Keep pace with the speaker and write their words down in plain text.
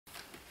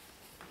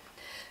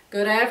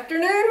Good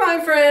afternoon,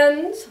 my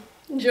friends.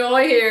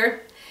 Joy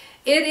here.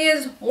 It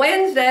is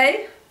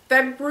Wednesday,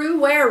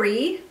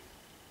 February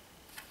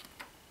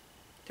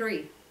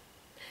 3,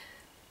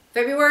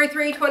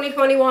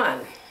 2021.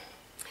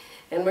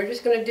 And we're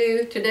just going to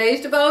do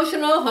today's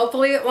devotional.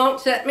 Hopefully it won't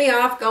set me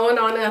off going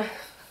on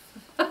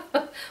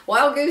a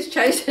wild goose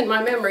chase in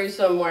my memory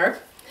somewhere.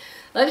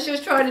 Let's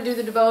just try to do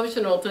the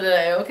devotional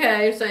today,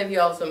 okay? Save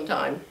you all some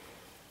time.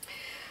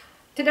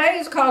 Today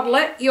is called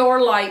Let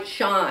Your Light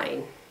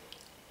Shine.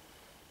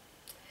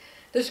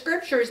 The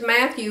scripture is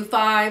Matthew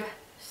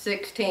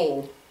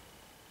 5:16.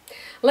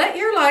 Let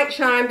your light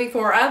shine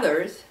before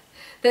others,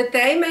 that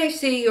they may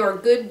see your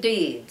good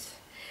deeds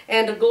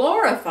and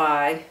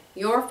glorify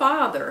your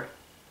Father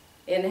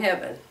in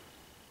heaven.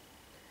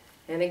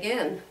 And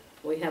again,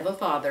 we have a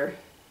father,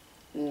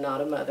 not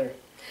a mother.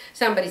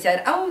 Somebody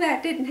said, oh,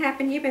 that didn't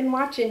happen. You've been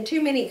watching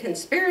too many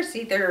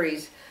conspiracy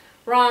theories.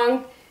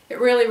 Wrong. It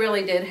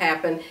really did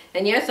happen.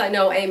 And yes, I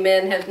know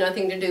amen has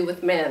nothing to do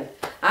with men.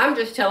 I'm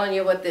just telling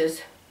you what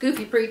this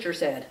goofy preacher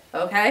said,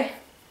 okay?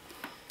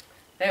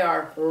 They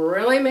are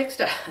really mixed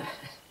up.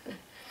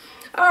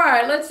 All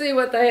right, let's see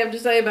what they have to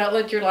say about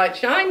Let Your Light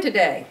Shine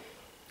today.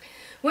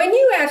 When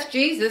you ask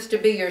Jesus to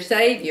be your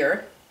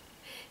Savior,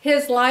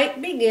 His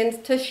light begins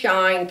to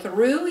shine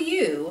through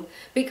you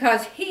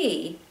because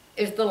He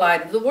is the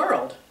light of the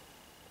world.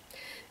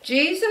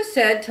 Jesus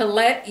said to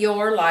let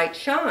your light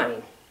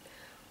shine.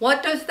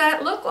 What does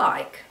that look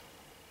like?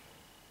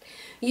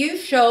 You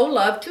show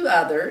love to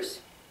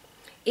others,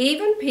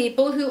 even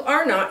people who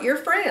are not your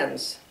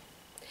friends.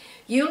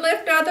 You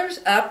lift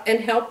others up and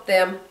help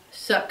them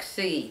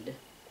succeed.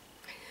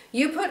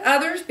 You put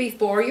others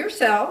before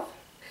yourself.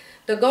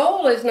 The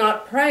goal is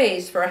not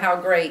praise for how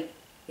great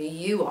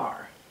you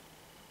are.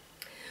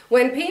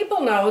 When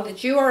people know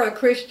that you are a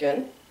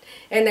Christian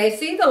and they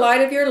see the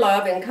light of your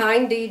love and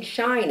kind deeds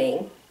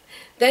shining,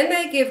 then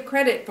they give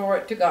credit for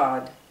it to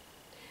God.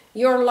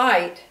 Your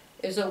light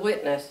is a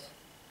witness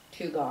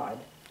to God.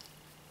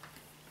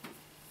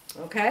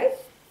 Okay?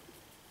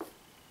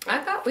 I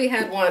thought we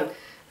had one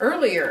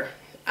earlier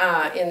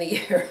in the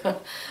year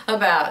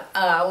about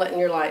letting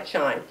your light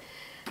shine.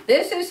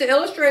 This is the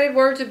Illustrated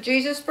Words of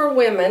Jesus for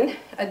Women,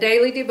 a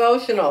daily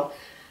devotional.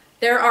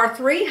 There are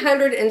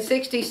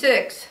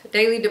 366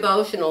 daily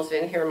devotionals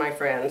in here, my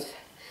friends.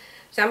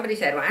 Somebody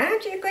said, why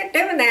don't you quit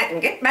doing that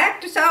and get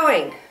back to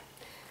sewing?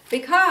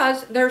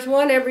 Because there's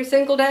one every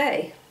single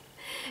day.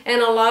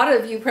 And a lot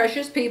of you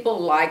precious people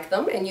like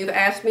them, and you've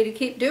asked me to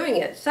keep doing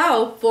it.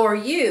 So, for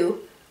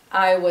you,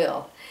 I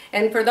will.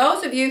 And for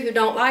those of you who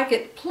don't like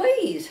it,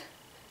 please,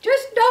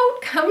 just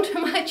don't come to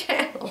my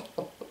channel.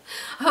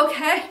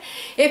 Okay?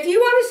 If you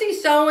want to see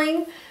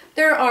sewing,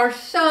 there are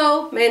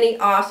so many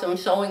awesome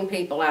sewing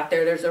people out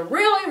there. There's a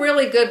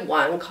really good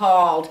one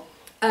called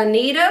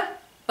Anita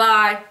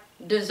by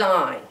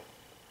Design.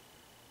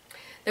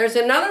 There's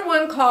another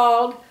one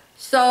called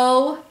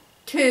Sew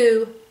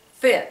to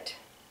Fit.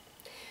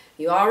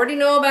 You already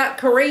know about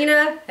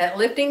Karina at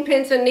Lifting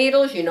Pins and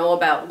Needles. You know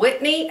about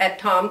Whitney at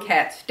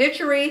Tomkat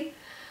Stitchery.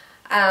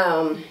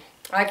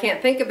 I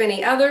can't think of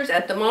any others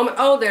at the moment.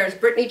 Oh, there's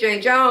Brittany J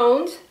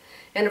Jones.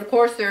 And of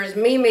course there's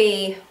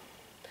Mimi,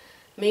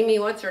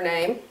 what's her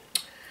name?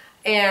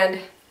 And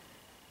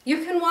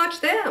you can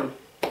watch them.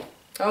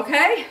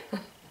 Okay?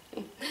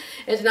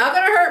 It's not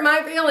going to hurt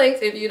my feelings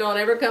if you don't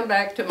ever come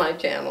back to my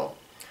channel.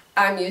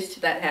 I'm used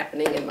to that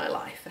happening in my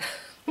life.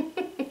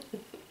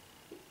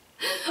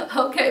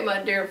 Okay,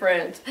 my dear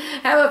friends,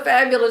 have a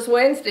fabulous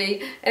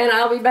Wednesday, and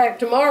I'll be back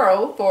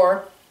tomorrow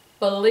for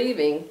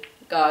Believing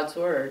God's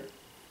Word.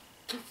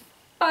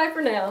 Bye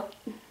for now.